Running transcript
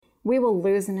we will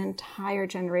lose an entire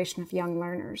generation of young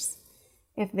learners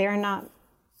if they're not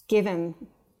given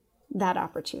that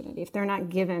opportunity, if they're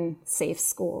not given safe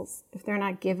schools, if they're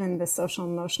not given the social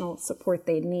and emotional support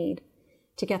they need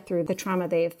to get through the trauma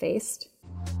they have faced.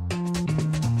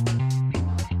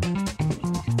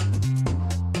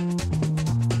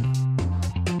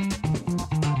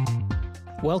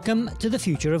 Welcome to The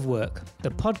Future of Work, the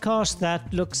podcast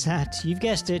that looks at, you've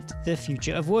guessed it, the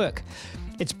future of work.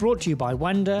 It's brought to you by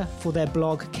Wonder for their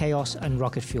blog Chaos and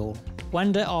Rocket Fuel.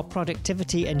 Wonder are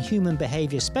productivity and human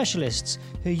behavior specialists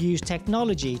who use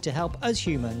technology to help us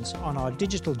humans on our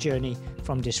digital journey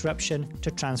from disruption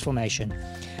to transformation.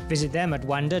 Visit them at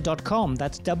wonder.com,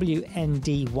 that's WNDYR.com.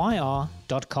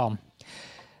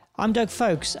 I'm Doug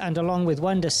Folks, and along with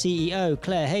Wonder CEO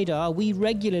Claire Haydar, we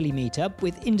regularly meet up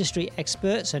with industry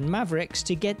experts and mavericks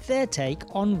to get their take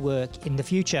on work in the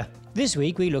future. This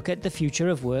week we look at the future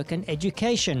of work and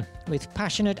education with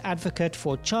passionate advocate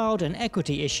for child and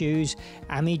equity issues,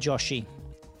 Ami Joshi.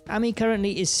 Ami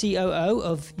currently is COO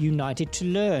of United to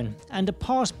Learn and a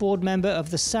past board member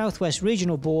of the Southwest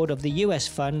Regional Board of the US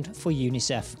Fund for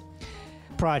UNICEF.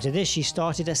 Prior to this, she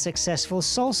started a successful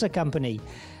salsa company.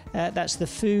 That's the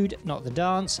food, not the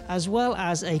dance, as well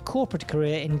as a corporate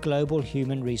career in global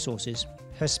human resources.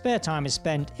 Her spare time is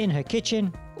spent in her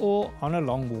kitchen or on a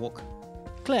long walk.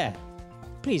 Claire,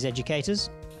 please educate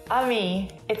us. Ami,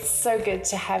 it's so good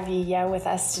to have you here with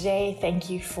us today. Thank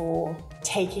you for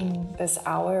taking this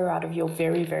hour out of your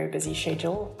very, very busy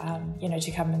schedule,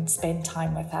 to come and spend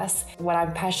time with us. What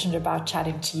I'm passionate about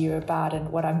chatting to you about and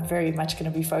what I'm very much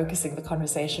going to be focusing the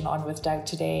conversation on with Doug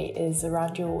today is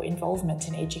around your involvement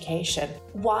in education.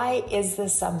 Why is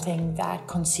this something that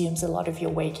consumes a lot of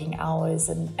your waking hours,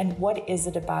 and what is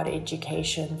it about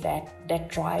education that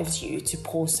drives you to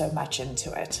pour so much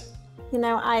into it?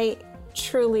 I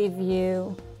truly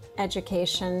view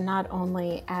education not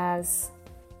only as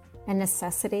a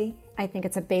necessity, I think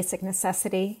it's a basic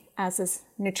necessity, as is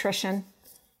nutrition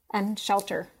and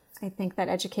shelter. I think that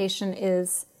education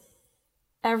is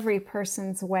every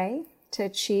person's way to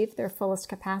achieve their fullest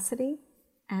capacity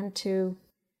and to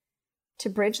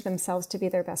bridge themselves to be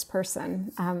their best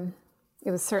person.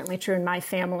 It was certainly true in my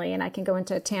family, and I can go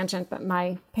into a tangent, but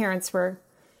my parents were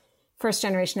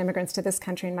first-generation immigrants to this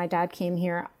country, and my dad came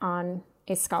here on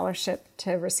a scholarship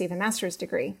to receive a master's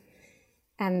degree.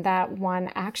 And that one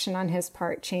action on his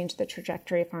part changed the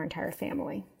trajectory of our entire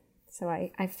family. So I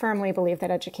firmly believe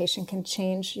that education can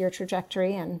change your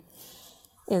trajectory and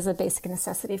is a basic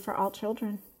necessity for all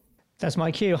children. That's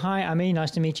my cue. Hi, Ami. Nice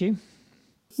to meet you.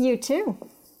 You too.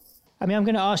 I'm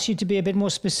going to ask you to be a bit more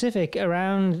specific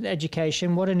around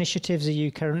education. What initiatives are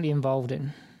you currently involved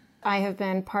in? I have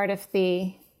been part of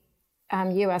the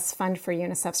U.S. Fund for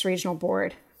UNICEF's regional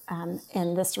board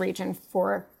in this region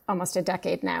for almost a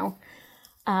decade now.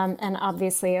 And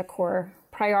obviously a core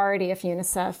priority of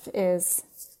UNICEF is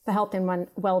the health and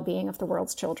well-being of the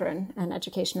world's children, and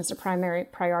education is a primary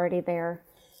priority there.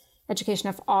 Education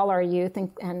of all our youth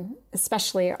and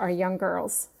especially our young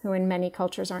girls, who in many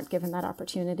cultures aren't given that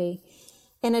opportunity.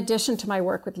 In addition to my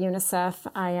work with UNICEF,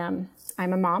 I'm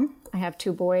a mom. I have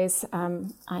two boys.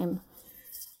 I'm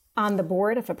on the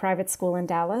board of a private school in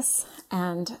Dallas,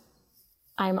 and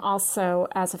I'm also,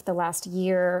 as of the last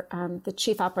year, the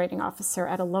chief operating officer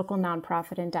at a local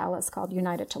nonprofit in Dallas called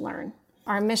United to Learn.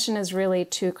 Our mission is really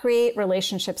to create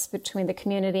relationships between the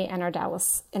community and our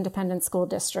Dallas Independent School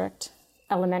District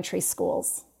elementary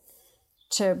schools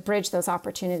to bridge those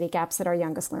opportunity gaps that our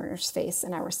youngest learners face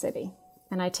in our city.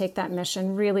 And I take that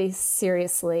mission really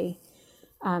seriously,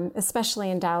 especially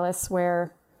in Dallas,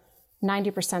 where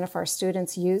 90% of our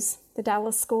students use the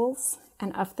Dallas schools.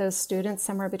 And of those students,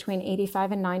 somewhere between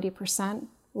 85 and 90%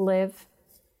 live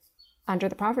under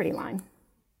the poverty line.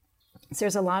 So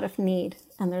there's a lot of need,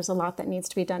 and there's a lot that needs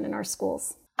to be done in our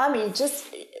schools.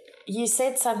 You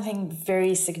said something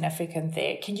very significant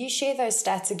there. Can you share those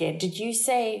stats again? Did you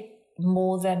say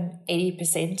more than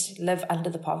 80% live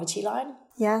under the poverty line?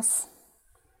 Yes.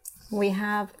 We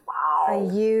have a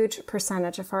huge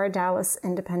percentage of our Dallas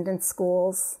independent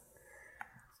schools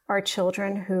are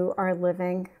children who are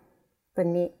living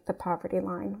beneath the poverty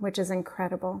line, which is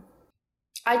incredible.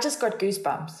 I just got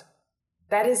goosebumps.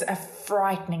 That is a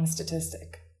frightening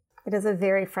statistic. It is a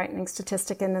very frightening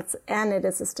statistic, and it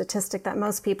is a statistic that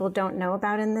most people don't know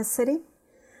about in this city.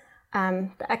 The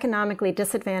economically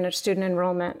disadvantaged student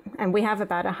enrollment, and we have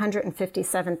about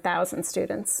 157,000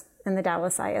 students in the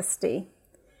Dallas ISD.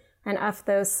 And of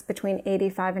those, between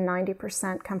 85 and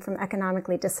 90% come from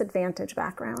economically disadvantaged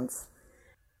backgrounds.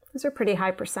 Those are pretty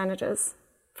high percentages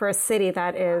for a city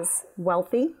that is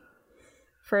wealthy,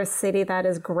 for a city that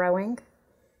is growing,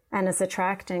 and is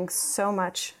attracting so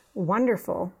much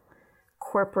wonderful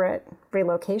corporate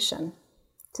relocation,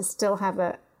 to still have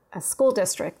a school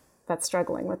district that's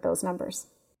struggling with those numbers.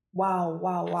 Wow.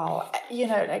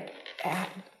 Like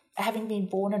having been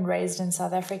born and raised in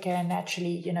South Africa, and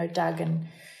naturally, Doug and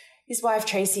his wife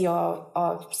Tracy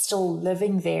are still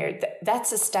living there.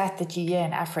 That's a stat that you hear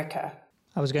in Africa.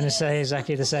 I was going to say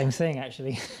exactly the same thing,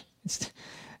 actually.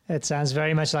 It sounds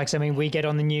very much like something we get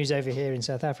on the news over here in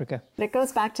South Africa. It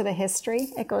goes back to the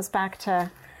history. It goes back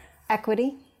to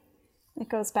equity. It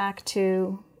goes back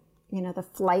to, the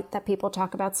flight that people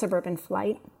talk about, suburban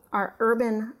flight. Our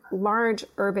large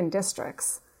urban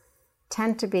districts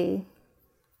tend to be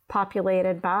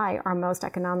populated by our most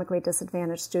economically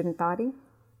disadvantaged student body.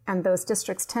 And those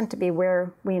districts tend to be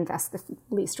where we invest the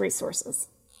least resources.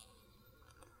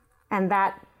 And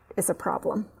that is a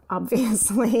problem,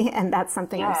 obviously. And that's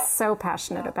something I'm so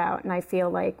passionate about. And I feel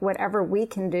like whatever we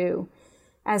can do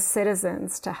as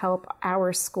citizens to help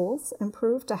our schools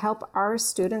improve, to help our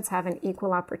students have an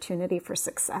equal opportunity for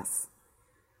success,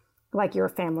 like your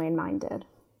family and mine did.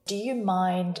 Do you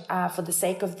mind, for the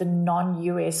sake of the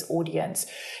non-US audience,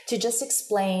 to just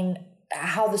explain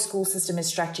how the school system is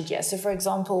structured here? So, for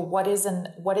example, what is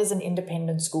an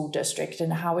independent school district,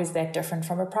 and how is that different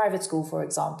from a private school, for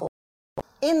example?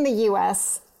 In the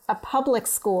US, a public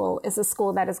school is a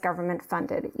school that is government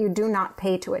funded. You do not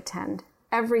pay to attend.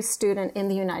 Every student in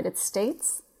the United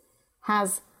States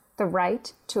has the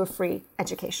right to a free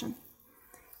education.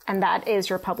 And that is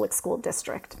your public school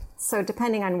district. So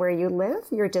depending on where you live,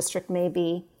 your district may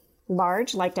be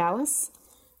large, like Dallas,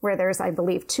 where there's, I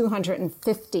believe,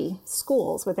 250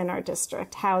 schools within our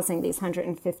district housing these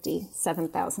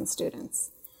 157,000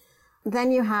 students.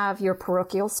 Then you have your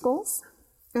parochial schools,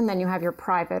 and then you have your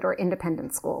private or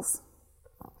independent schools.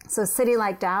 So a city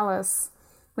like Dallas,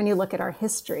 when you look at our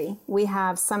history, we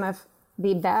have some of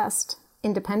the best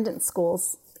independent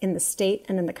schools in the state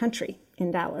and in the country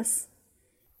in Dallas.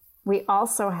 We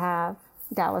also have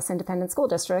Dallas Independent School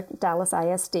District, Dallas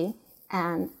ISD,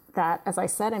 and that, as I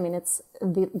said, it's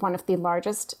one of the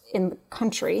largest in the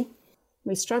country.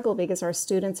 We struggle because our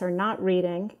students are not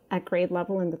reading at grade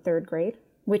level in the third grade,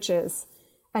 which is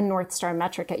a North Star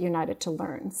metric at United to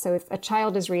Learn. So if a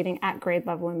child is reading at grade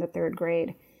level in the third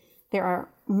grade, they are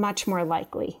much more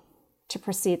likely to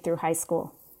proceed through high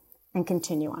school and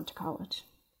continue on to college.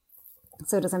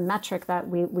 So it is a metric that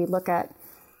we look at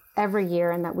every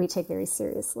year and that we take very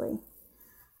seriously.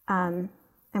 And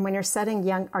when you're setting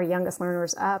our youngest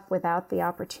learners up without the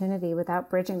opportunity, without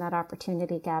bridging that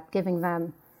opportunity gap, giving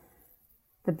them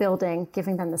the building,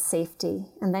 giving them the safety,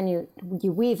 and then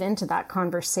you weave into that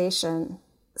conversation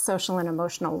social and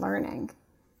emotional learning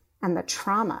and the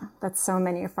trauma that so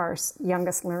many of our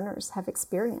youngest learners have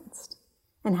experienced,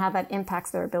 and how that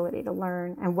impacts their ability to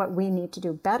learn, and what we need to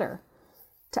do better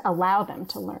to allow them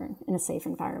to learn in a safe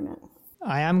environment.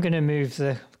 I am going to move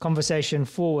the conversation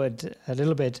forward a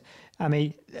little bit.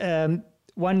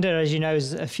 Wonder, as you know,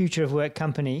 is a future of work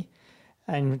company,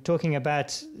 and talking about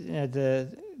the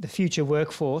future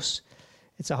workforce.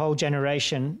 It's a whole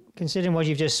generation. Considering what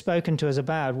you've just spoken to us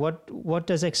about, what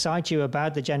does excite you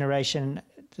about the generation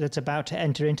that's about to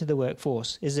enter into the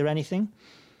workforce? Is there anything?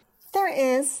 There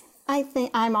is. I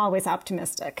think I'm always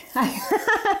optimistic.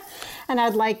 And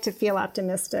I'd like to feel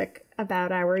optimistic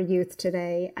about our youth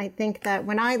today. I think that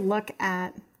when I look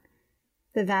at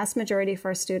the vast majority of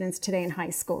our students today in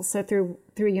high school, so through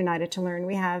United to Learn,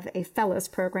 we have a fellows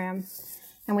program,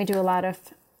 and we do a lot of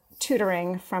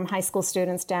tutoring from high school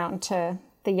students down to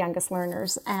the youngest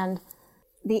learners. And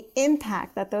the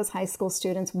impact that those high school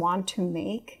students want to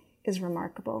make is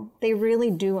remarkable. They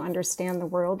really do understand the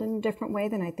world in a different way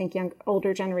than I think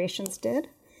older generations did.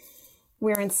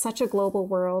 We're in such a global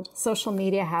world. Social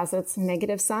media has its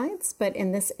negative sides, but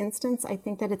in this instance, I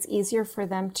think that it's easier for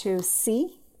them to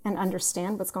see and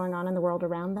understand what's going on in the world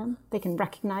around them. They can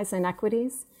recognize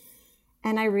inequities.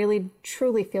 And I really,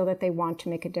 truly feel that they want to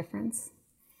make a difference.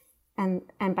 And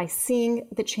by seeing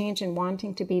the change and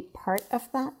wanting to be part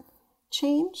of that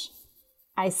change,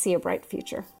 I see a bright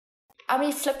future.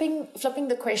 Flipping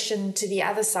the question to the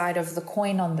other side of the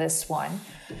coin on this one,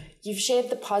 you've shared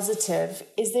the positive.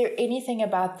 Is there anything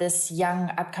about this young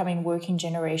upcoming working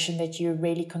generation that you're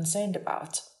really concerned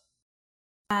about?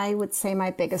 I would say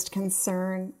my biggest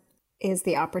concern is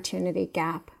the opportunity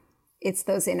gap. It's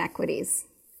those inequities.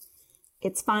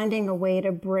 It's finding a way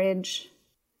to bridge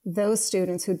those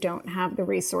students who don't have the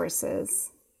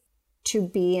resources to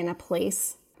be in a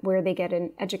place where they get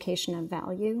an education of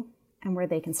value and where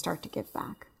they can start to give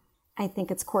back. I think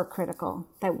it's core critical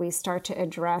that we start to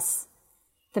address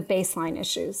the baseline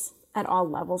issues at all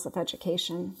levels of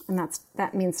education. And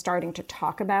that means starting to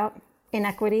talk about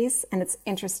inequities. And it's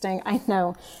interesting. I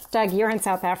know, Doug, you're in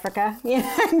South Africa.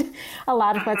 And a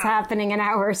lot of what's happening in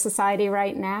our society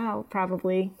right now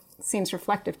probably seems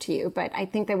reflective to you. But I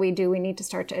think that we need to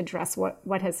start to address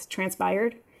what has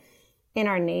transpired in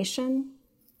our nation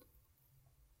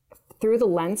through the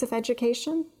lens of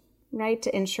education, right?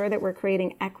 To ensure that we're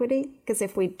creating equity. Because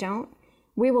if we don't,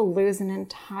 we will lose an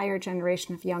entire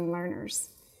generation of young learners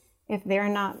if they're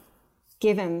not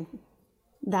given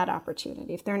that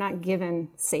opportunity, if they're not given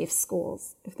safe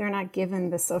schools, if they're not given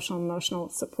the social and emotional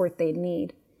support they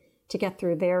need to get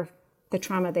through the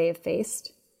trauma they have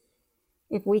faced,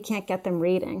 if we can't get them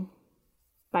reading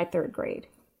by third grade,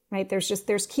 right?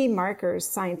 There's key markers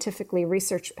scientifically,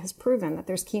 research has proven that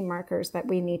there's key markers that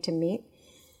we need to meet.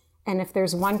 And if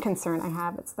there's one concern I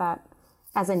have, it's that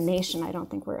as a nation, I don't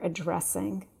think we're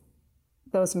addressing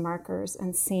those markers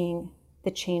and seeing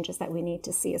the changes that we need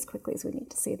to see as quickly as we need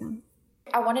to see them.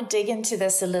 I want to dig into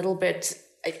this a little bit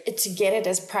to get it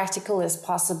as practical as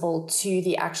possible to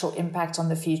the actual impact on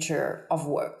the future of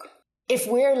work. If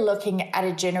we're looking at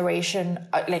a generation,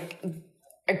 like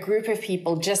a group of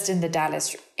people just in the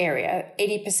Dallas area,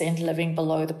 80% living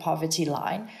below the poverty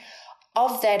line,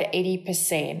 of that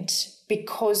 80%,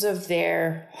 because of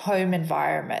their home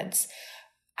environments,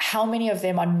 how many of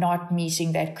them are not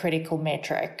meeting that critical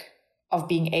metric of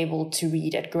being able to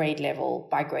read at grade level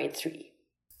by grade 3?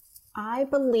 I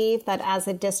believe that as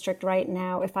a district right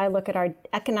now, if I look at our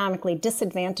economically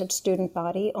disadvantaged student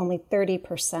body, only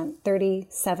 30%,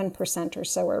 37% or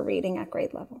so are reading at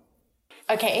grade level.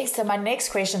 Okay, so my next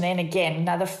question then, again,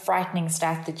 another frightening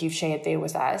stat that you've shared there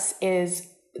with us, is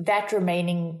that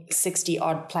remaining 60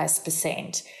 odd plus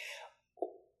percent.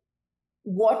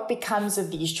 What becomes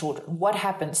of these children? What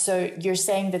happens? So you're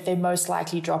saying that they most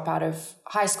likely drop out of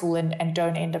high school and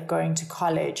don't end up going to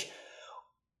college.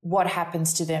 What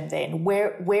happens to them then?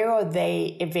 Where are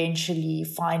they eventually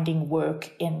finding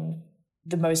work in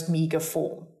the most meager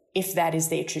form, if that is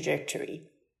their trajectory?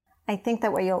 I think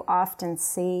that what you'll often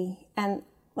see, and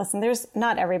listen,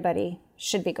 not everybody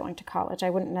should be going to college.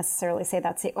 I wouldn't necessarily say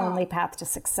that's the only path to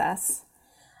success.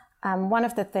 One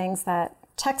of the things that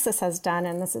Texas has done,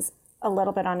 and this is a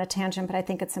little bit on a tangent, but I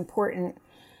think it's important,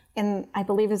 and I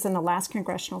believe it was in the last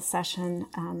congressional session,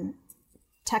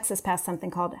 Texas passed something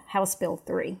called House Bill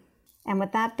 3. And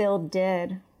what that bill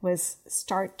did was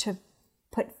start to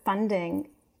put funding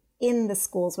in the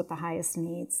schools with the highest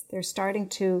needs. They're starting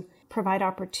to provide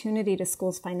opportunity to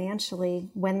schools financially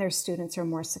when their students are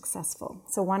more successful.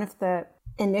 So one of the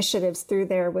initiatives through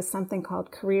there was something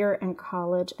called Career and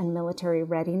College and Military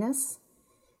Readiness.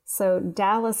 So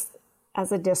Dallas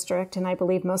as a district, and I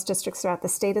believe most districts throughout the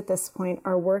state at this point,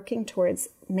 are working towards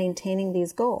maintaining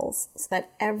these goals so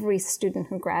that every student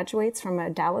who graduates from a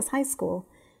Dallas high school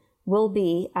will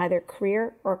be either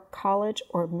career or college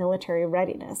or military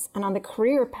readiness. And on the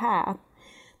career path,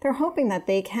 they're hoping that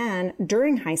they can,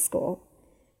 during high school,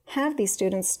 have these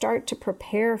students start to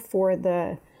prepare for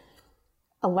the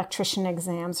electrician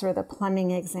exams or the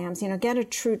plumbing exams, get a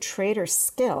true trader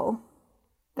skill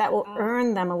that will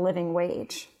earn them a living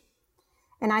wage.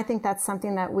 And I think that's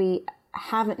something that we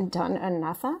haven't done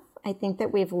enough of. I think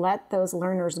that we've let those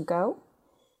learners go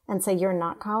and say, you're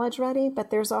not college ready,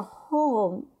 but there's a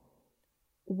whole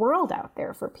world out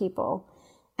there for people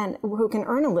and who can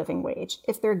earn a living wage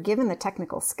if they're given the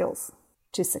technical skills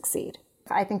to succeed.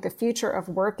 I think the future of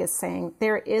work is saying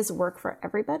there is work for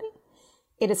everybody.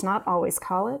 It is not always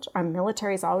college. Our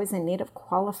military is always in need of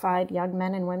qualified young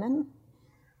men and women.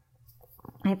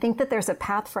 I think that there's a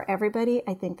path for everybody.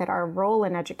 I think that our role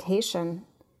in education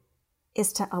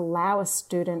is to allow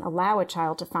a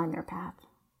child to find their path.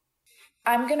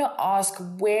 I'm going to ask,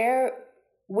 where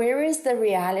is the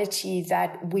reality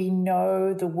that we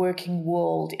know the working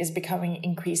world is becoming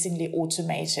increasingly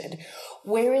automated?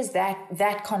 Where is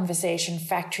that conversation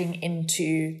factoring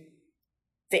into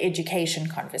the education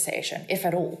conversation, if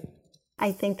at all?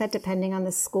 I think that depending on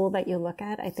the school that you look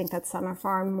at, I think that some of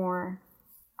our more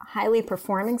highly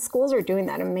performing schools are doing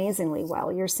that amazingly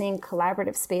well. You're seeing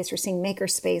collaborative space, you're seeing maker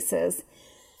spaces,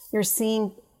 you're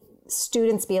seeing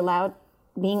students being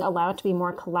allowed to be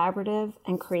more collaborative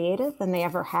and creative than they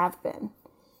ever have been.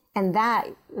 And that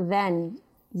then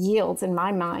yields, in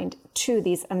my mind, to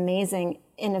these amazing,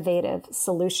 innovative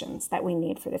solutions that we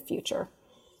need for the future.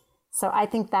 So I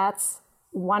think that's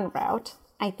one route.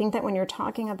 I think that when you're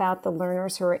talking about the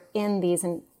learners who are in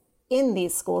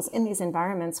these schools, in these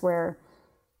environments where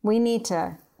we need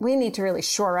to really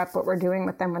shore up what we're doing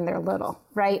with them when they're little,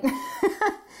 right?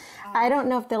 I don't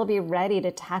know if they'll be ready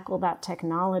to tackle that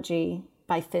technology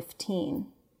by 15.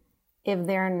 if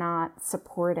they're not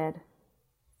supported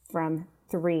from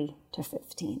 3 to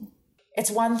 15.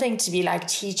 It's one thing to be like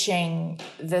teaching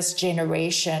this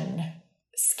generation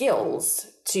skills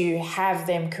to have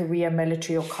them career,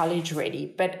 military or college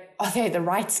ready, but are they the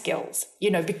right skills?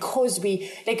 Because we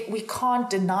can't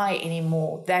deny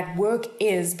anymore that work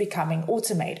is becoming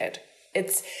automated.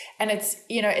 It's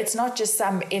not just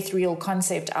some ethereal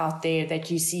concept out there that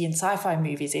you see in sci-fi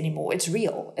movies anymore. It's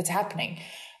real. It's happening.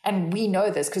 And we know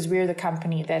this because we're the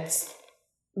company that's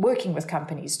working with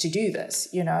companies to do this,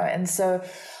 and so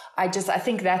I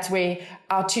think that's where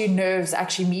our two nerves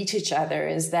actually meet each other,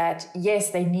 is that,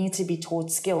 yes, they need to be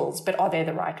taught skills, but are they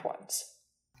the right ones?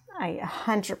 I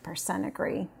 100%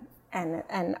 agree.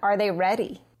 And are they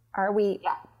ready? Are we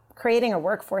creating a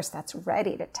workforce that's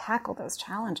ready to tackle those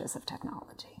challenges of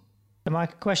technology? So my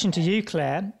question to you,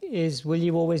 Claire, is will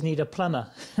you always need a plumber?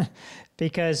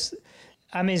 Because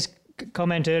Ami's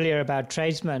comment earlier about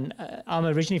tradesmen, I'm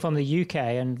originally from the UK,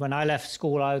 and when I left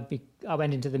school, I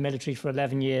went into the military for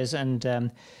 11 years and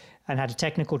had a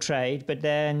technical trade, but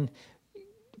then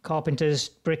carpenters,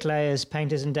 bricklayers,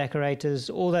 painters and decorators,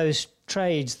 all those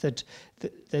trades that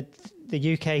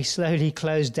the UK slowly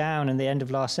closed down in the end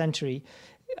of last century,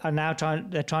 are now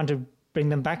trying to bring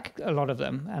them back, a lot of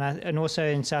them. And also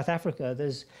in South Africa,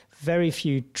 there's very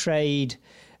few trade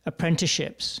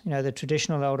apprenticeships. The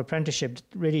traditional old apprenticeship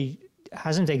really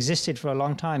hasn't existed for a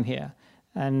long time here.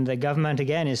 And the government,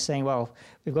 again, is saying, well,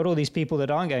 we've got all these people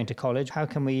that aren't going to college. How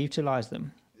can we utilize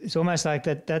them? It's almost like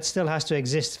that still has to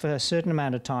exist for a certain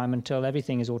amount of time until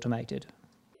everything is automated.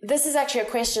 This is actually a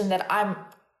question that I'm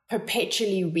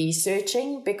perpetually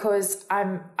researching, because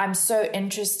I'm so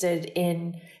interested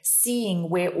in seeing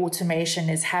where automation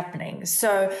is happening.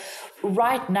 So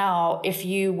right now, if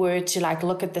you were to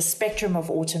look at the spectrum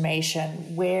of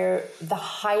automation, where the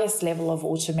highest level of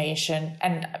automation,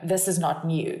 and this is not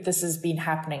new, this has been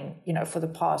happening, for the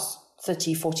past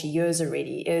 30, 40 years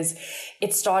already, is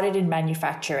it started in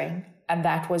manufacturing. And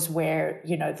that was where,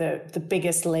 the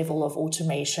biggest level of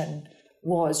automation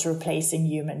was replacing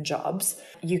human jobs.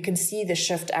 You can see the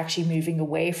shift actually moving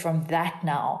away from that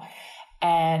now.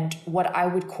 And what I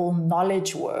would call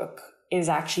knowledge work is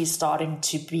actually starting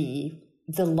to be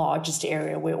the largest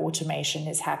area where automation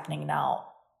is happening now.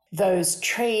 Those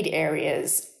trade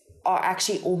areas are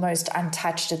actually almost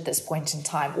untouched at this point in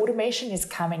time. Automation is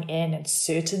coming in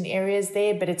certain areas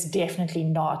there, but it's definitely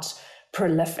not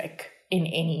prolific in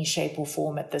any shape or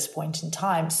form at this point in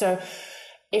time. So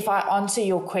if I answer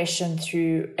your question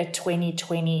through a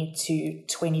 2020 to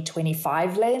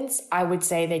 2025 lens, I would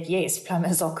say that yes,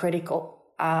 plumbers are critical.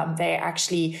 They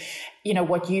actually,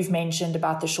 what you've mentioned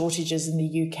about the shortages in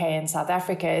the UK and South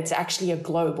Africa, it's actually a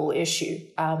global issue.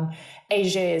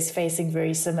 Asia is facing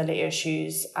very similar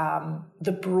issues.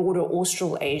 The broader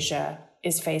Australasia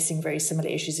is facing very similar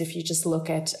issues. If you just look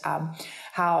at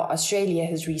how Australia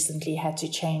has recently had to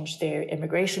change their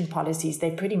immigration policies,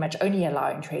 they're pretty much only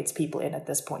allowing tradespeople in at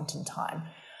this point in time.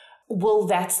 Will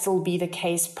that still be the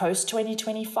case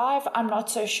post-2025? I'm not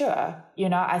so sure.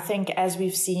 I think as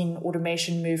we've seen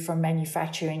automation move from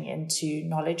manufacturing into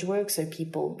knowledge work, so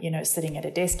people, sitting at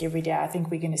a desk every day, I think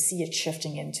we're going to see it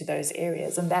shifting into those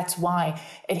areas. And that's why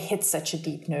it hits such a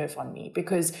deep nerve on me,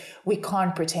 because we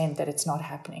can't pretend that it's not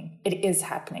happening. It is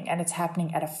happening, and it's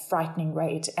happening at a frightening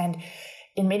rate. And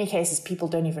in many cases, people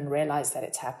don't even realize that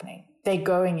it's happening. They're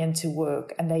going into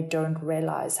work and they don't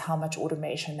realize how much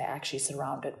automation they're actually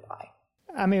surrounded by.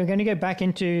 We're going to go back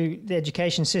into the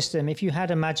education system. If you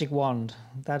had a magic wand,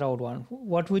 that old one,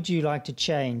 what would you like to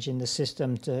change in the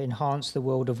system to enhance the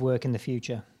world of work in the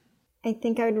future? I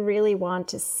think I would really want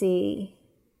to see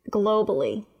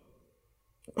globally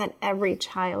that every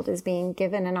child is being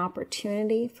given an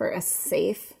opportunity for a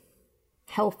safe,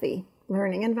 healthy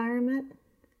learning environment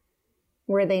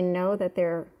where they know that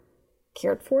they're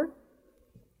cared for,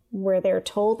 where they're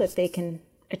told that they can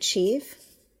achieve,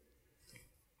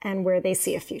 and where they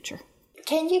see a future.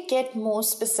 Can you get more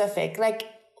specific?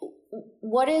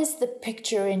 What is the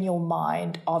picture in your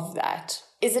mind of that?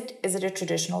 Is it a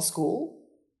traditional school?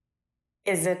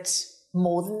 Is it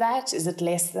more than that? Is it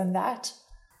less than that?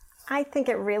 I think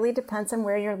it really depends on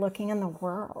where you're looking in the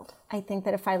world. I think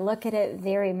that if I look at it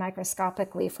very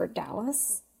microscopically for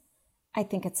Dallas, I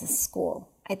think it's a school.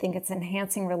 I think it's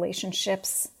enhancing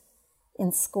relationships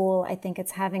in school. I think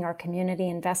it's having our community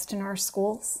invest in our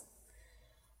schools.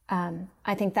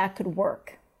 I think that could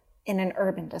work in an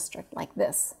urban district like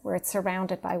this, where it's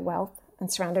surrounded by wealth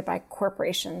and surrounded by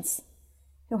corporations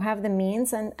who have the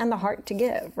means and the heart to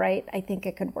give, right? I think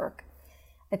it could work.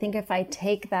 I think if I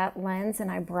take that lens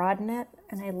and I broaden it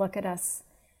and I look at us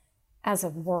as a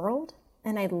world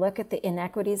and I look at the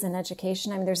inequities in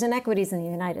education, I mean, there's inequities in the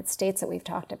United States that we've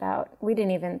talked about. We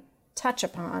didn't even touch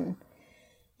upon,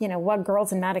 what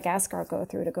girls in Madagascar go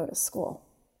through to go to school.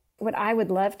 What I would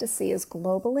love to see is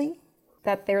globally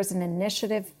that there's an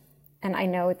initiative, and I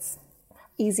know it's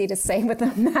easy to say with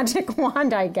a magic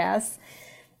wand, I guess,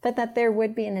 but that there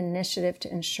would be an initiative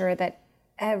to ensure that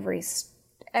every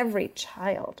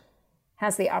child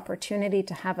has the opportunity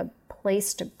to have a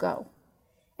place to go.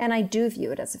 And I do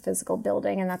view it as a physical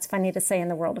building, and that's funny to say in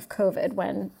the world of COVID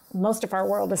when most of our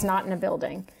world is not in a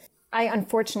building. I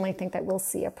unfortunately think that we'll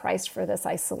see a price for this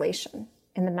isolation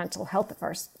in the mental health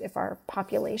of our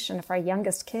population, of our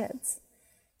youngest kids.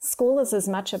 School is as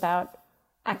much about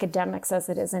academics as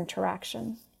it is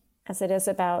interaction, as it is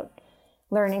about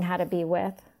learning how to be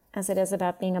with, as it is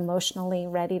about being emotionally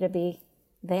ready to be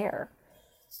there.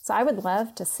 So I would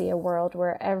love to see a world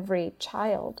where every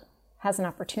child has an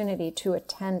opportunity to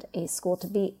attend a school, to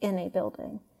be in a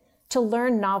building, to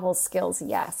learn novel skills,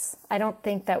 yes. I don't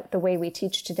think that the way we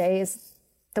teach today is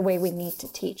the way we need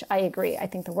to teach. I agree. I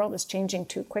think the world is changing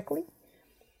too quickly.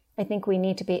 I think we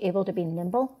need to be able to be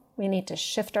nimble. We need to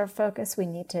shift our focus. We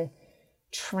need to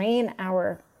train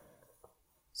our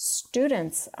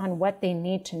students on what they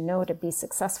need to know to be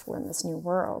successful in this new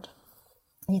world.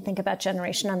 And you think about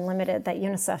Generation Unlimited that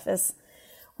UNICEF is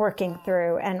working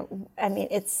through, and I mean,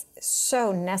 it's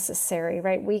so necessary,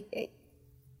 right?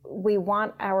 We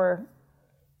want our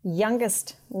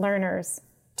youngest learners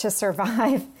to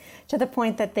survive to the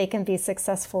point that they can be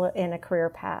successful in a career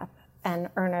path and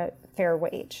earn a fair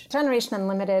wage. Generation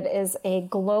Unlimited is a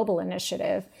global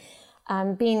initiative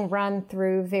being run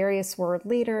through various world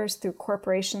leaders, through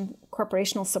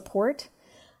corporational support,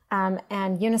 and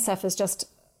UNICEF is just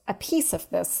a piece of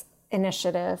this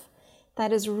initiative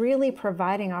that is really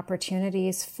providing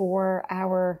opportunities for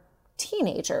our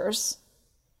teenagers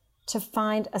to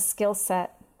find a skill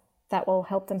set that will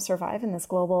help them survive in this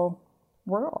global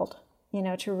world,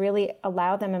 to really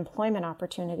allow them employment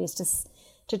opportunities,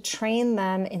 to train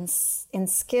them in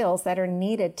skills that are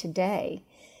needed today.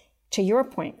 To your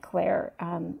point, Claire,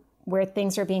 where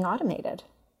things are being automated.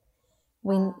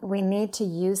 We need to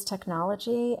use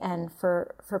technology, and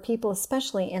for people,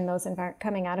 especially in those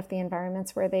coming out of the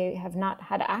environments where they have not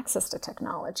had access to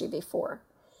technology before,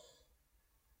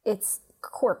 it's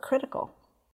core critical.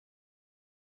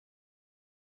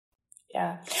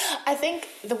 Yeah, I think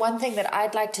the one thing that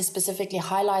I'd like to specifically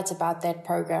highlight about that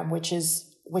program, which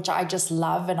I just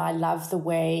love, and I love the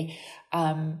way,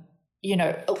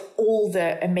 all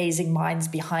the amazing minds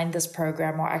behind this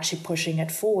program are actually pushing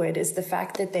it forward, is the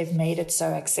fact that they've made it so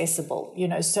accessible.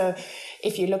 So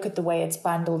if you look at the way it's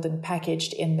bundled and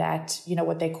packaged in that,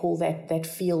 what they call that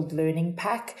field learning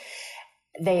pack,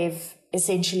 they've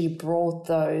essentially brought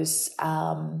those,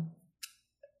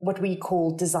 what we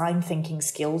call design thinking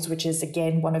skills, which is,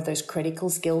 again, one of those critical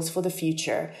skills for the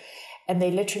future. And they're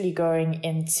literally going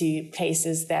into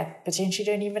places that potentially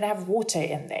don't even have water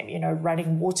in them,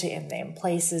 running water in them,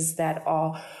 places that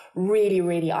are really,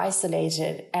 really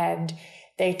isolated. And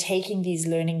they're taking these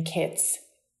learning kits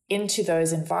into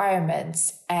those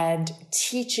environments and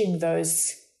teaching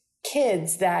those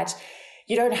kids that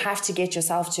you don't have to get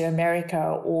yourself to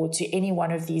America or to any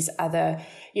one of these other,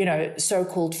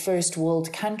 so-called first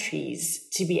world countries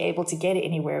to be able to get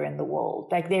anywhere in the world.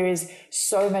 Like, there is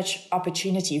so much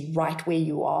opportunity right where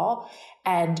you are,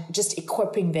 and just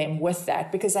equipping them with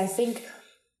that. Because I think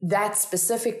that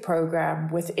specific program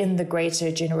within the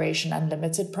greater Generation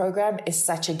Unlimited program is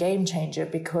such a game changer,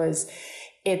 because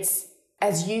it's,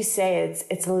 as you say,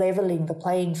 it's leveling the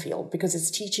playing field, because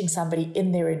it's teaching somebody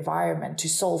in their environment to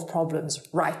solve problems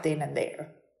right then and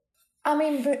there. I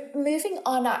mean, moving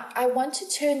on, I want to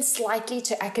turn slightly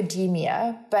to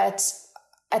academia, but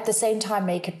at the same time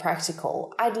make it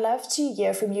practical. I'd love to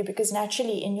hear from you, because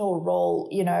naturally in your role,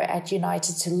 at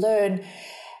United to Learn,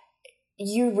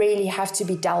 you really have to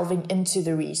be delving into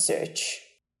the research.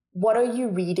 What are you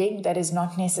reading that is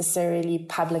not necessarily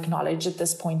public knowledge at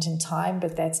this point in time,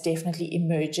 but that's definitely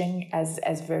emerging as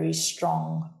very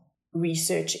strong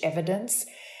research evidence?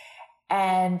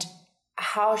 And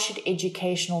how should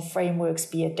educational frameworks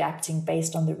be adapting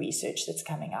based on the research that's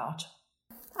coming out?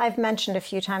 I've mentioned a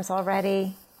few times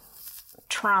already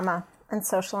trauma and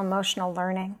social emotional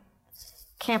learning.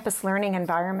 Campus learning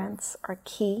environments are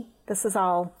key. This is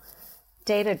all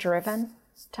data-driven.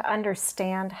 To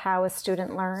understand how a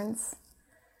student learns,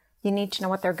 you need to know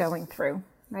what they're going through,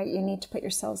 right? You need to put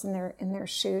yourselves in their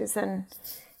shoes and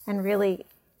really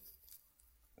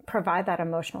provide that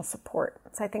emotional support.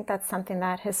 So I think that's something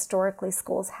that historically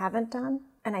schools haven't done,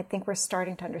 and I think we're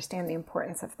starting to understand the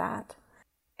importance of that.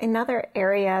 Another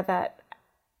area that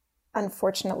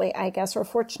unfortunately, I guess, or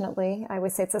fortunately, I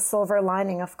would say it's a silver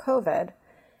lining of COVID,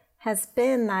 has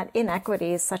been that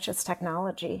inequities such as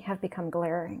technology have become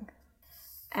glaring.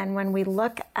 And when we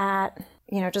look at,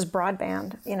 just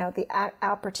broadband, the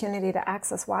opportunity to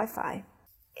access Wi-Fi,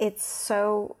 it's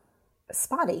so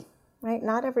spotty, right?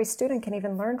 Not every student can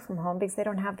even learn from home because they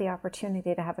don't have the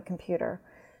opportunity to have a computer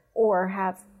or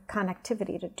have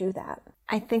connectivity to do that.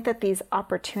 I think that these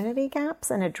opportunity gaps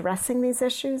and addressing these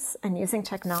issues and using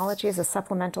technology as a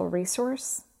supplemental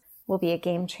resource will be a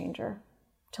game changer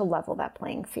to level that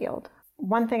playing field.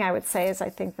 One thing I would say is I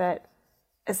think that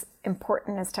as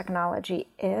important as technology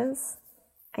is,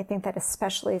 I think that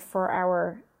especially for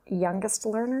our youngest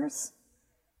learners,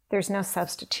 there's no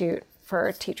substitute for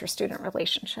a teacher-student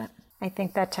relationship. I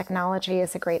think that technology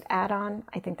is a great add-on.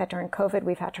 I think that during COVID,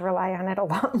 we've had to rely on it a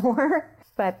lot more.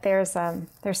 But there's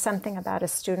something about a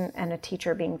student and a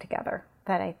teacher being together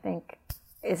that I think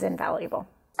is invaluable.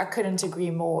 I couldn't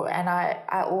agree more. And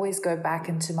I always go back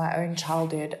into my own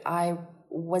childhood. I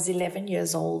was 11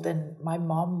 years old and my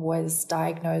mom was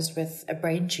diagnosed with a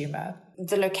brain tumor.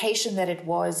 The location that it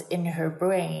was in her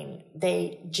brain,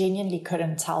 they genuinely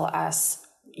couldn't tell us,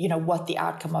 what the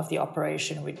outcome of the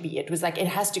operation would be. It was like, it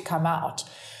has to come out.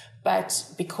 But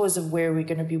because of where we're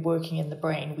going to be working in the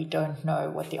brain, we don't know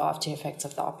what the after effects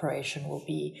of the operation will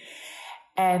be.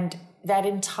 And that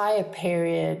entire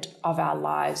period of our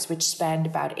lives, which spanned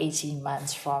about 18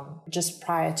 months from just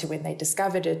prior to when they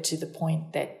discovered it to the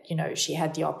point that, she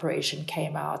had the operation,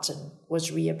 came out and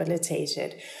was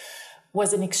rehabilitated,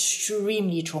 was an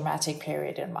extremely traumatic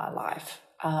period in my life.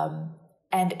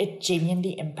 And it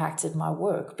genuinely impacted my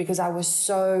work because I was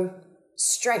so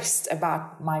stressed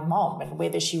about my mom and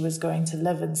whether she was going to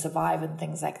live and survive and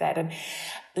things like that. And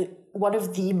one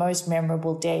of the most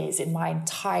memorable days in my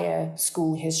entire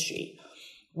school history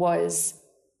was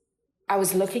I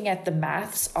was looking at the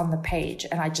maths on the page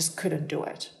and I just couldn't do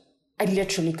it. I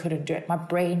literally couldn't do it. My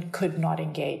brain could not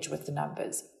engage with the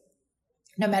numbers,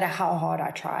 no matter how hard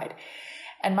I tried.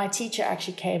 And my teacher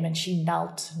actually came and she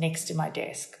knelt next to my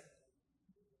desk.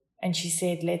 And she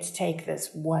said, let's take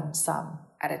this one sum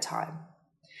at a time.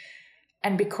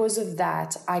 And because of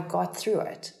that, I got through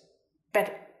it.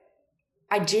 But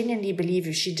I genuinely believe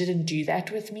if she didn't do that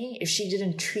with me, if she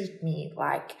didn't treat me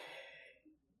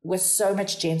with so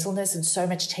much gentleness and so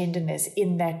much tenderness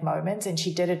in that moment, and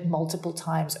she did it multiple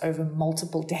times over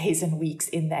multiple days and weeks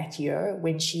in that year,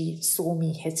 when she saw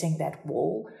me hitting that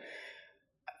wall,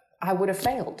 I would have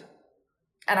failed.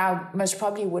 And I most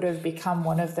probably would have become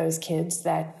one of those kids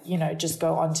that, just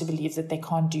go on to believe that they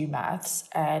can't do maths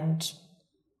and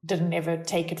didn't ever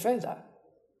take it further,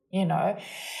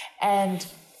 And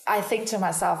I think to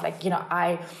myself,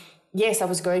 I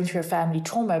was going through a family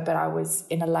trauma, but I was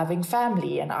in a loving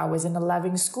family and I was in a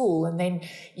loving school. And then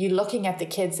you're looking at the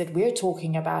kids that we're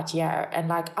talking about here,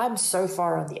 and I'm so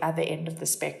far on the other end of the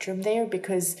spectrum there,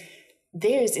 because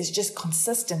theirs is just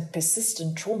consistent,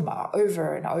 persistent trauma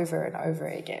over and over and over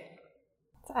again.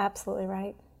 That's absolutely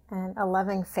right. And a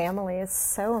loving family is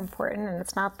so important. And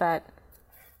it's not that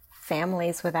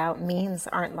families without means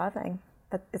aren't loving,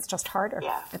 but it's just harder.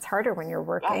 Yeah. It's harder when you're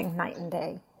working night and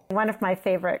day. One of my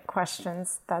favorite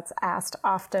questions that's asked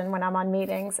often when I'm on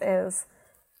meetings is,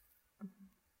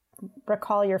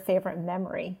 recall your favorite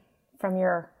memory from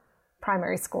your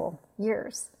primary school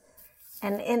years.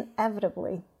 And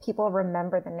inevitably, people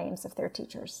remember the names of their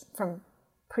teachers from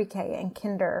pre-K and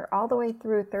kinder all the way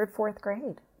through 3rd, 4th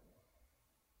grade.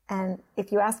 And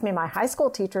if you ask me my high school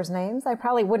teachers' names, I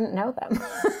probably wouldn't know them.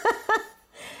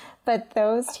 But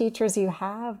those teachers you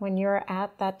have when you're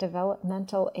at that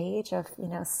developmental age of,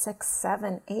 6,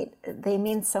 7, 8, they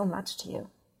mean so much to you.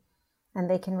 And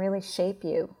they can really shape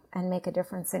you and make a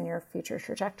difference in your future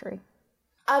trajectory.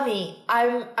 Ami,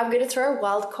 I'm going to throw a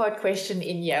wild card question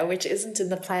in here, which isn't in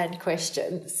the planned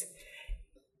questions.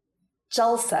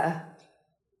 Jalsa,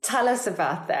 tell us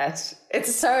about that.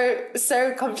 It's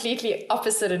so completely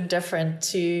opposite and different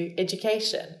to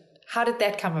education. How did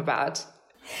that come about?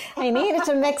 I needed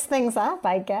to mix things up,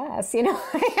 I guess.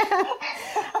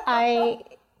 I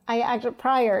actually,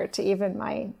 prior to even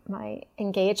my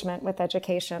engagement with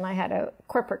education, I had a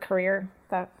corporate career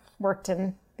that worked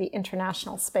in the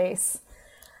international space.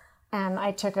 And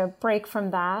I took a break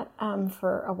from that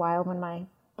for a while when my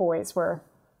boys were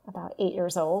about 8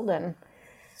 years old. And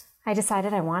I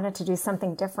decided I wanted to do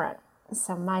something different.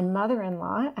 So my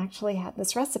mother-in-law actually had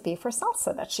this recipe for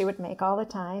salsa that she would make all the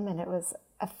time. And it was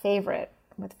a favorite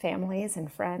with families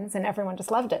and friends, and everyone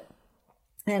just loved it.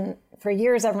 And for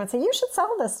years, everyone said, you should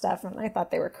sell this stuff. And I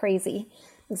thought they were crazy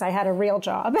because I had a real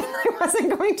job and I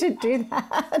wasn't going to do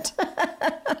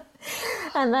that.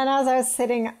 And then as I was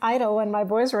sitting idle when my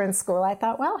boys were in school, I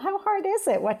thought, well, how hard is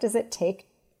it? What does it take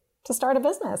to start a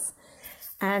business?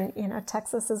 And,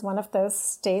 Texas is one of those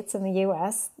states in the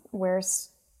U.S. where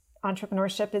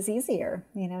entrepreneurship is easier.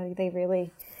 They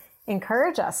really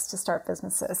encourage us to start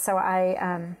businesses. So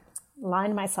I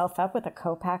lined myself up with a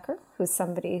co-packer, who's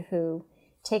somebody who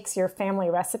takes your family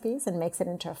recipes and makes it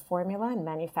into a formula and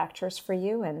manufactures for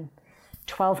you in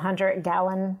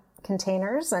 1,200-gallon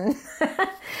containers. And,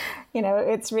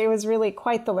 it was really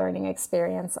quite the learning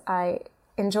experience. I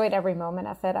enjoyed every moment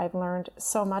of it. I've learned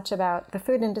so much about the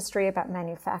food industry, about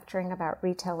manufacturing, about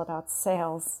retail, about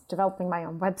sales, developing my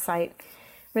own website,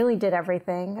 really did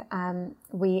everything.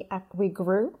 We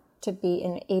grew to be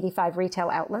in 85 retail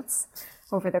outlets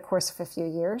over the course of a few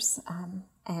years.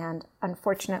 And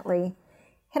unfortunately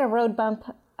hit a road bump,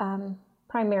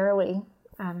 primarily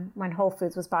when Whole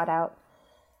Foods was bought out.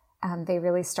 They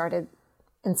really started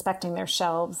inspecting their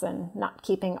shelves and not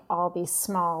keeping all these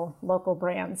small local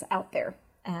brands out there.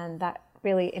 And that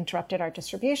really interrupted our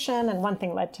distribution, and one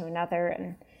thing led to another,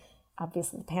 and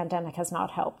obviously the pandemic has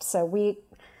not helped. So we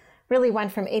really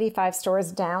went from 85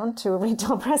 stores down to a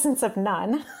retail presence of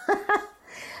none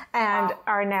and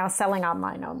are now selling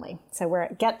online only. So we're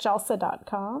at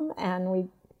getjalsa.com, and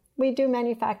we do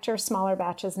manufacture smaller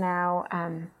batches now.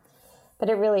 But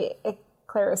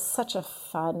Claire, is such a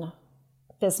fun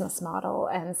business model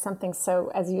and something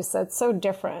so, as you said, so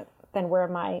different than where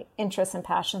my interests and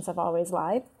passions have always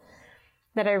lied,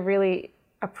 that I really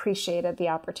appreciated the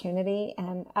opportunity.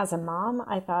 And as a mom,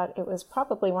 I thought it was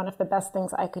probably one of the best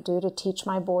things I could do to teach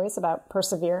my boys about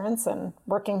perseverance and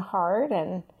working hard.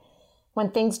 And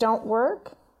when things don't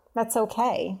work, that's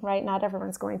okay, right? Not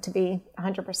everyone's going to be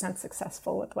 100%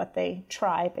 successful with what they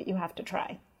try, but you have to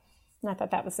try. And I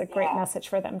thought that was a great message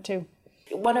for them too.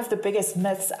 One of the biggest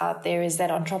myths out there is that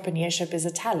entrepreneurship is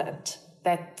a talent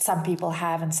that some people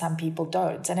have and some people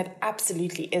don't. And it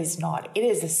absolutely is not. It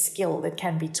is a skill that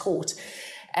can be taught.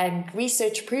 And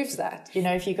research proves that.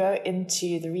 If you go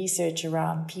into the research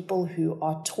around people who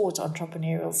are taught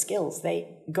entrepreneurial skills, they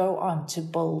go on to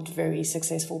build very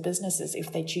successful businesses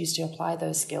if they choose to apply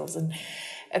those skills. And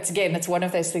it's one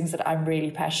of those things that I'm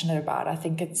really passionate about. I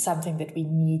think it's something that we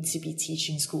need to be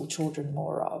teaching school children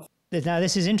more of. Now,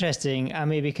 this is interesting,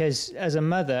 Ami, because as a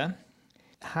mother,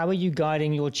 how are you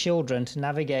guiding your children to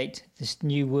navigate this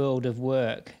new world of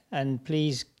work? And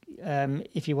please,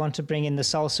 if you want to bring in the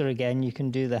salsa again, you can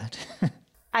do that.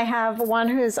 I have one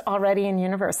who's already in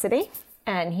university,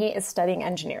 and he is studying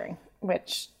engineering,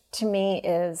 which to me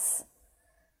is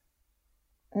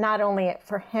not only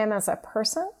for him as a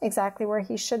person exactly where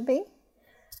he should be.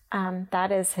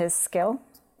 That is his skill.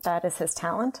 That is his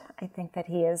talent. I think that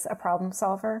he is a problem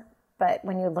solver. But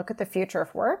when you look at the future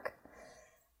of work,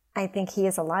 I think he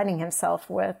is aligning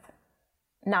himself with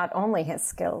not only his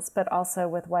skills, but also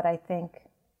with what I think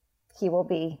he will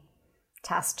be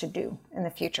tasked to do in the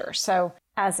future. So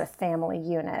as a family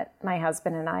unit, my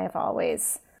husband and I have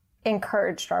always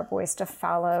encouraged our boys to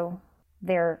follow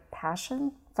their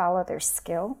passion, follow their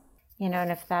skill,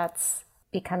 and if that's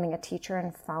becoming a teacher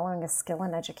and following a skill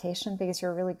in education because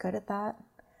you're really good at that.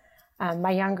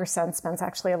 My younger son spends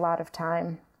actually a lot of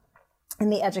time in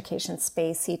the education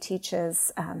space. He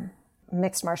teaches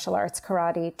mixed martial arts,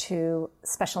 karate to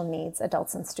special needs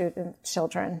adults and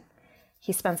children.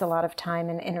 He spends a lot of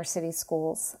time in inner city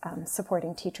schools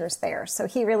supporting teachers there. So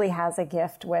he really has a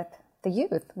gift with the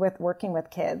youth, with working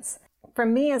with kids. For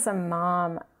me as a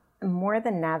mom, more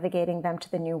than navigating them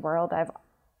to the new world, I've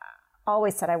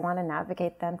always said I want to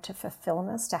navigate them to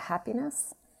fulfillment, to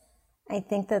happiness. I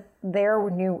think that their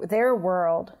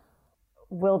world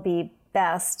will be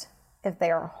best if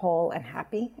they are whole and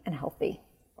happy and healthy,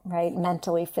 right?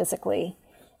 Mentally, physically,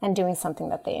 and doing something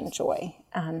that they enjoy.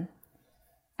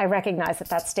 I recognize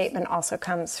that statement also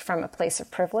comes from a place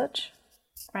of privilege,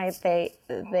 right?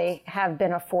 They have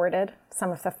been afforded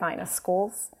some of the finest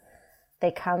schools.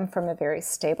 They come from a very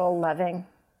stable, loving,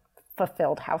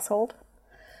 fulfilled household.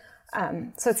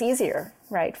 So it's easier,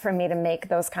 right, for me to make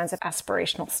those kinds of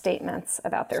aspirational statements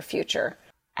about their future.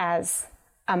 As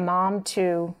a mom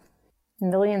to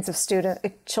millions of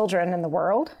children in the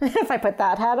world, if I put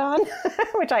that hat on,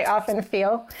 which I often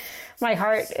feel, my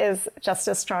heart is just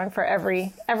as strong for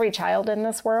every child in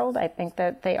this world. I think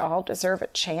that they all deserve a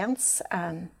chance.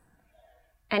 And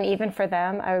even for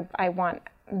them, I want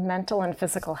mental and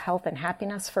physical health and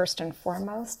happiness first and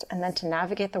foremost, and then to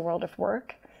navigate the world of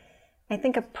work. I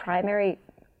think a primary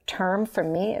term for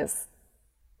me is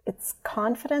it's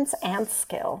confidence and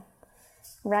skill,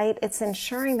 right? It's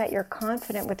ensuring that you're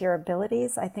confident with your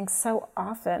abilities. I think so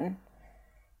often,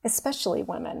 especially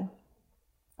women,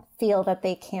 feel that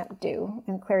they can't do.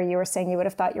 And Claire, you were saying you would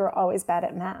have thought you were always bad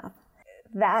at math.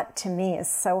 That to me is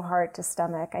so hard to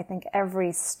stomach. I think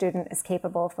every student is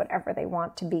capable of whatever they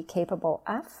want to be capable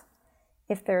of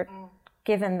if they're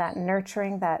given that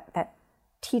nurturing, that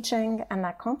teaching, and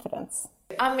that confidence.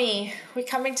 Ami, we're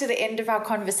coming to the end of our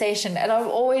conversation, and I'm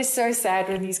always so sad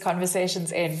when these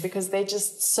conversations end because they're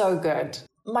just so good.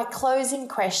 My closing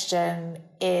question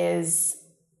is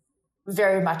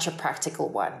very much a practical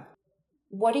one.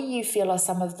 What do you feel are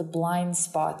some of the blind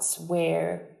spots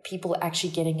where people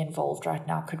actually getting involved right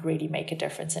now could really make a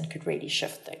difference and could really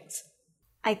shift things?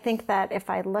 I think that if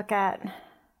I look at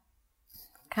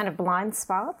kind of blind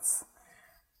spots,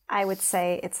 I would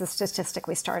say it's the statistic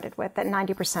we started with, that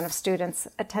 90% of students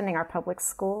attending our public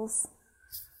schools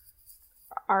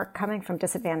are coming from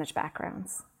disadvantaged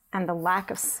backgrounds. And the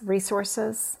lack of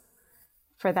resources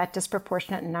for that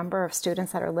disproportionate number of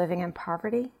students that are living in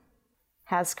poverty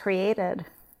has created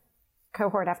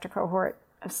cohort after cohort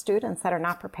of students that are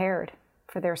not prepared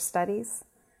for their studies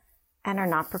and are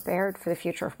not prepared for the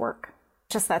future of work.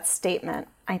 Just that statement,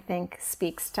 I think,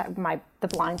 speaks to the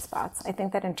blind spots. I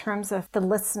think that in terms of the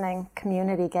listening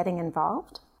community getting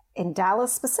involved, in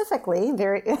Dallas specifically,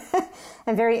 very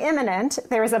imminent,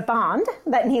 there is a bond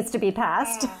that needs to be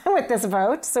passed with this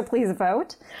vote, so please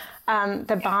vote.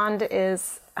 The bond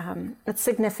is it's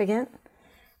significant,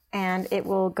 and it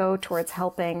will go towards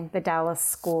helping the Dallas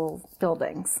school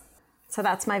buildings. So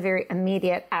that's my very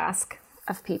immediate ask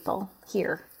of people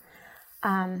here.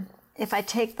 If I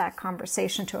take that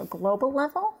conversation to a global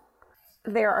level,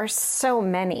 there are so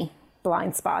many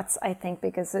blind spots, I think,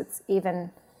 because it's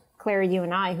even Claire, you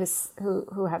and I,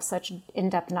 who have such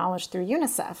in-depth knowledge through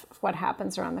UNICEF of what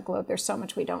happens around the globe. There's so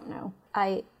much we don't know.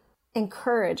 I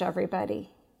encourage everybody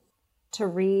to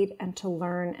read and to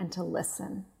learn and to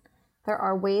listen. There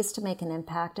are ways to make an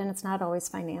impact, and it's not always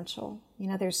financial. You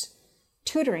know, there's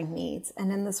tutoring needs,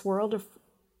 and in this world of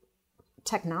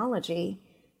technology,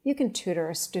 you can tutor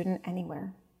a student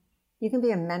anywhere. You can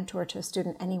be a mentor to a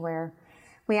student anywhere.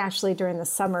 We actually, during the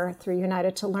summer, through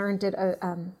United to Learn, did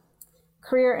a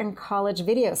career and college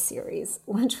video series,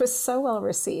 which was so well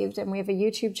received. And we have a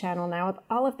YouTube channel now with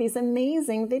all of these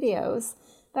amazing videos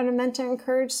that are meant to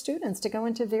encourage students to go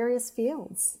into various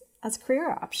fields as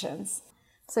career options.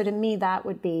 So to me, that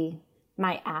would be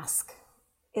my ask,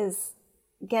 is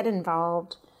get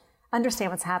involved, understand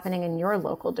what's happening in your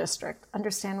local district,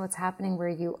 understand what's happening where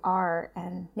you are,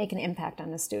 and make an impact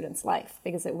on a student's life,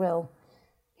 because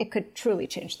it could truly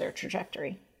change their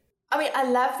trajectory. I mean, I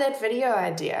love that video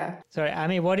idea. Sorry,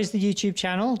 Ami, what is the YouTube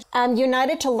channel?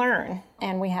 United to Learn,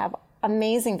 and we have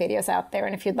amazing videos out there.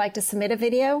 And if you'd like to submit a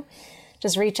video,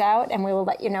 just reach out and we will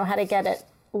let you know how to get it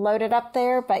loaded up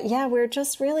there. But yeah, we're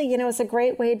just really, it's a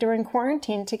great way during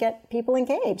quarantine to get people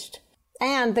engaged.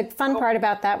 And the fun part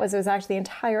about that was it was actually the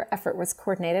entire effort was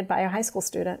coordinated by a high school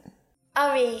student.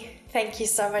 Ami, thank you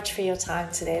so much for your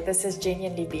time today. This has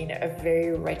genuinely been a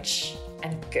very rich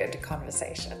and good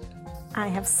conversation. I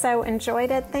have so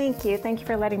enjoyed it. Thank you. Thank you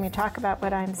for letting me talk about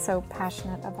what I'm so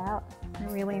passionate about. I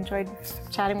really enjoyed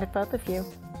chatting with both of you.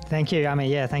 Thank you, Ami.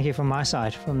 Yeah, thank you from my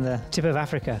side, from the tip of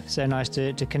Africa. So nice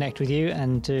to connect with you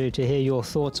and to hear your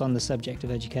thoughts on the subject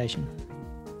of education.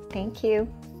 Thank you.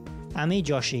 Ami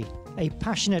Joshi, a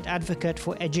passionate advocate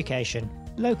for education,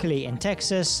 locally in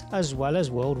Texas as well as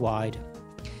worldwide.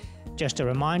 Just a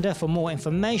reminder, for more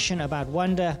information about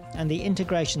Wonder and the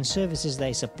integration services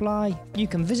they supply, you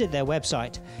can visit their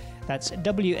website. That's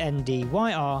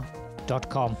WNDYR.com.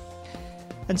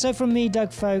 And so from me,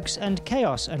 Doug Folks, and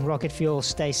Chaos and Rocket Fuel,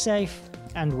 stay safe,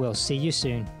 and we'll see you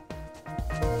soon.